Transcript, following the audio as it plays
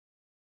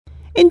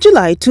In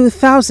July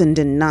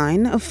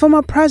 2009,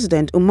 former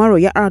President Umaru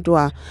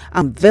Yar'Adua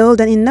unveiled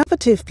an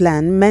innovative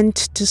plan meant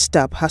to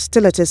stop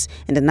hostilities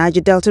in the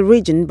Niger Delta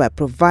region by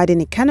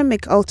providing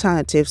economic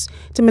alternatives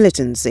to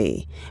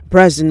militancy.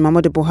 President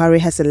Muhammadu Buhari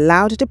has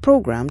allowed the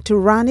program to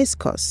run its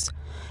course.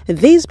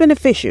 These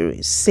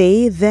beneficiaries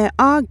say they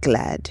are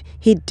glad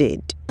he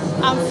did.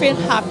 I feel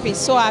happy,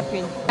 so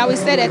happy. I will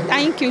say that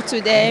thank you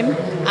to them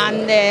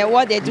and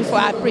what they do for.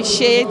 I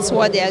appreciate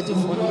what they do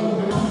for me.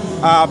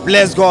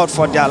 Bless God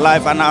for their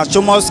life, and I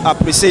so much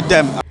appreciate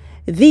them.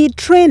 The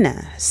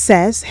trainer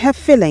says her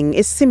feeling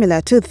is similar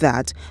to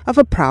that of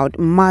a proud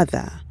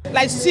mother.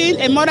 Like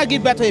seeing a mother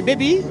give birth to a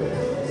baby,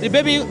 the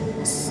baby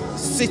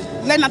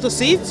learn how to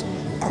sit,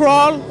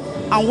 crawl,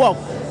 and walk.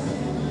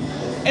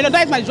 And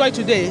that is my joy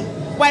today.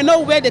 But I know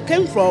where they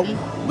came from,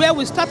 where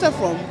we started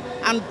from,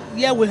 and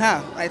here we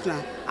are right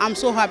now. I'm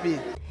so happy.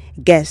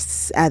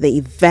 Guests at the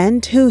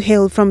event who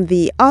hail from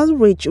the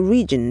oil-rich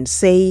region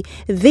say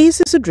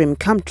this is a dream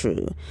come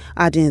true,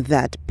 adding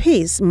that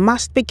peace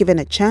must be given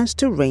a chance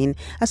to reign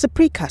as a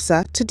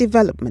precursor to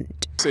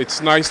development.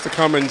 It's nice to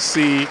come and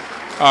see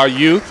our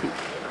youth,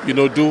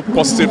 do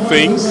positive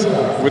things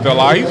with their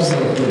lives,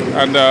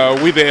 and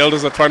we the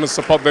elders are trying to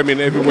support them in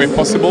every way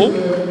possible.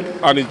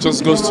 And it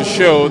just goes to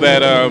show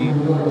that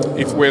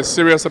if we're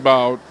serious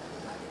about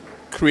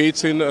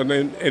creating an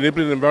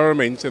enabling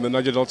environment in the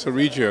Niger Delta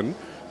region,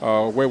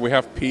 where we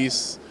have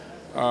peace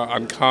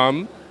and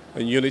calm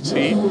and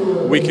unity,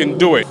 we can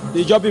do it.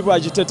 The job people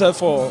agitated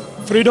for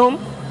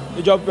freedom,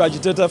 the job people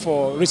agitated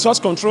for resource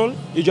control,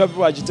 the job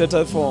people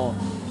agitated for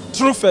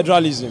true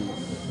federalism.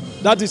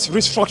 That is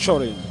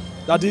restructuring.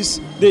 That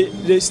is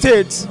the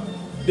state,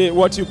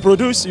 what you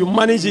produce, you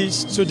manage it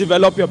to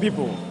develop your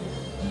people.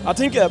 I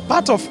think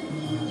part of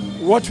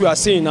what we are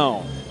seeing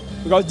now,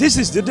 because this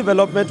is the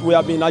development we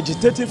have been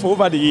agitating for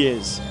over the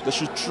years. They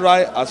should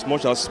try as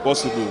much as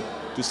possible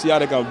to see how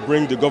they can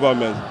bring the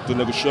government to the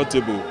negotiation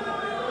table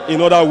in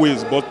other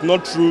ways, but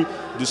not through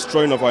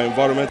destroying of our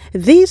environment.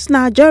 These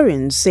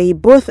Nigerians say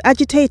both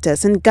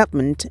agitators and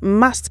government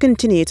must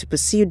continue to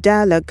pursue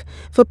dialogue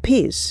for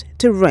peace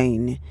to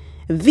reign.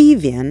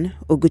 Vivian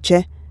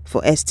Oguche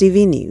for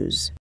STV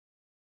News.